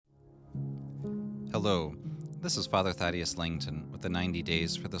Hello, this is Father Thaddeus Langton with the 90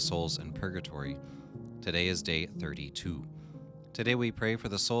 Days for the Souls in Purgatory. Today is day 32. Today we pray for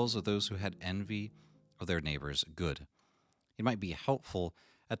the souls of those who had envy of their neighbor's good. It might be helpful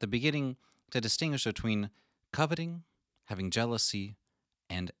at the beginning to distinguish between coveting, having jealousy,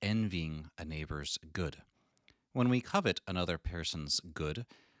 and envying a neighbor's good. When we covet another person's good,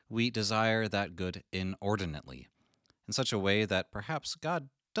 we desire that good inordinately, in such a way that perhaps God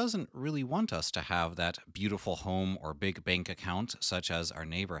doesn't really want us to have that beautiful home or big bank account such as our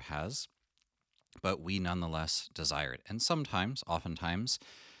neighbor has, but we nonetheless desire it. And sometimes, oftentimes,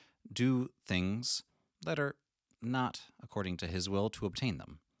 do things that are not according to his will to obtain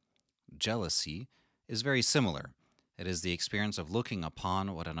them. Jealousy is very similar. It is the experience of looking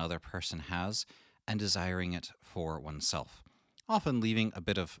upon what another person has and desiring it for oneself, often leaving a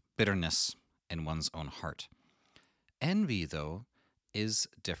bit of bitterness in one's own heart. Envy, though, is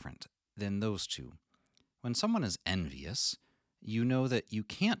different than those two. When someone is envious, you know that you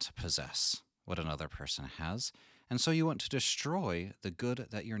can't possess what another person has, and so you want to destroy the good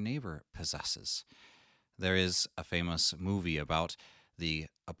that your neighbor possesses. There is a famous movie about the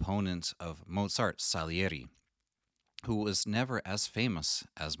opponent of Mozart, Salieri, who was never as famous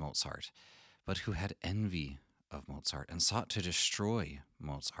as Mozart, but who had envy of Mozart and sought to destroy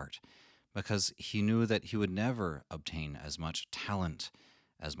Mozart because he knew that he would never obtain as much talent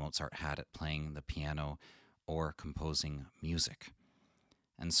as Mozart had at playing the piano or composing music.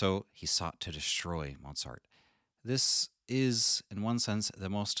 And so he sought to destroy Mozart. This is, in one sense, the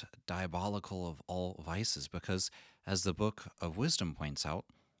most diabolical of all vices because, as the Book of Wisdom points out,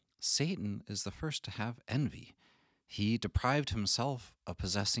 Satan is the first to have envy. He deprived himself of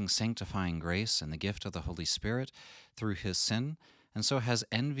possessing sanctifying grace and the gift of the Holy Spirit through his sin, and so has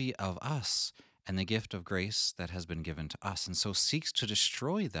envy of us and the gift of grace that has been given to us, and so seeks to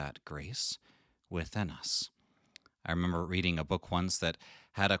destroy that grace within us. I remember reading a book once that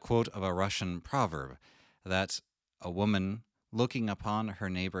had a quote of a Russian proverb that a woman looking upon her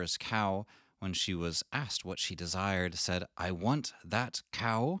neighbor's cow when she was asked what she desired said, "I want that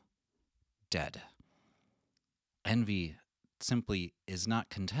cow dead." Envy simply is not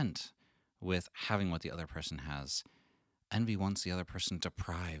content with having what the other person has. Envy wants the other person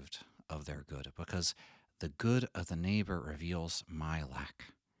deprived of their good because the good of the neighbor reveals my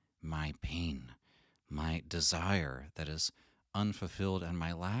lack, my pain, my desire that is unfulfilled, and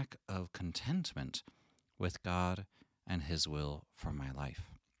my lack of contentment with God and his will for my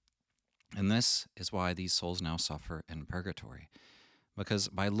life. And this is why these souls now suffer in purgatory, because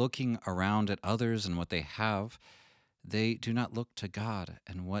by looking around at others and what they have, they do not look to God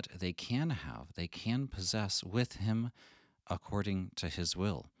and what they can have, they can possess with him according to his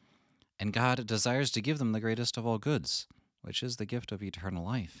will. And God desires to give them the greatest of all goods, which is the gift of eternal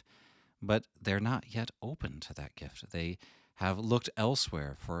life. But they're not yet open to that gift. They have looked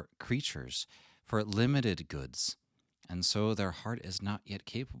elsewhere for creatures, for limited goods, and so their heart is not yet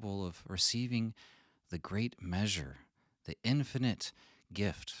capable of receiving the great measure, the infinite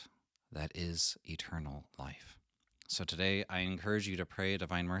gift that is eternal life. So today I encourage you to pray a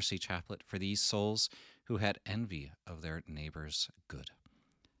Divine Mercy Chaplet for these souls who had envy of their neighbor's good.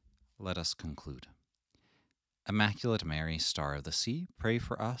 Let us conclude. Immaculate Mary, Star of the Sea, pray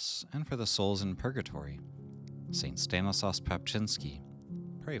for us and for the souls in purgatory. Saint Stanislaus Papczynski,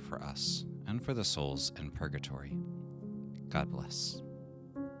 pray for us and for the souls in purgatory. God bless.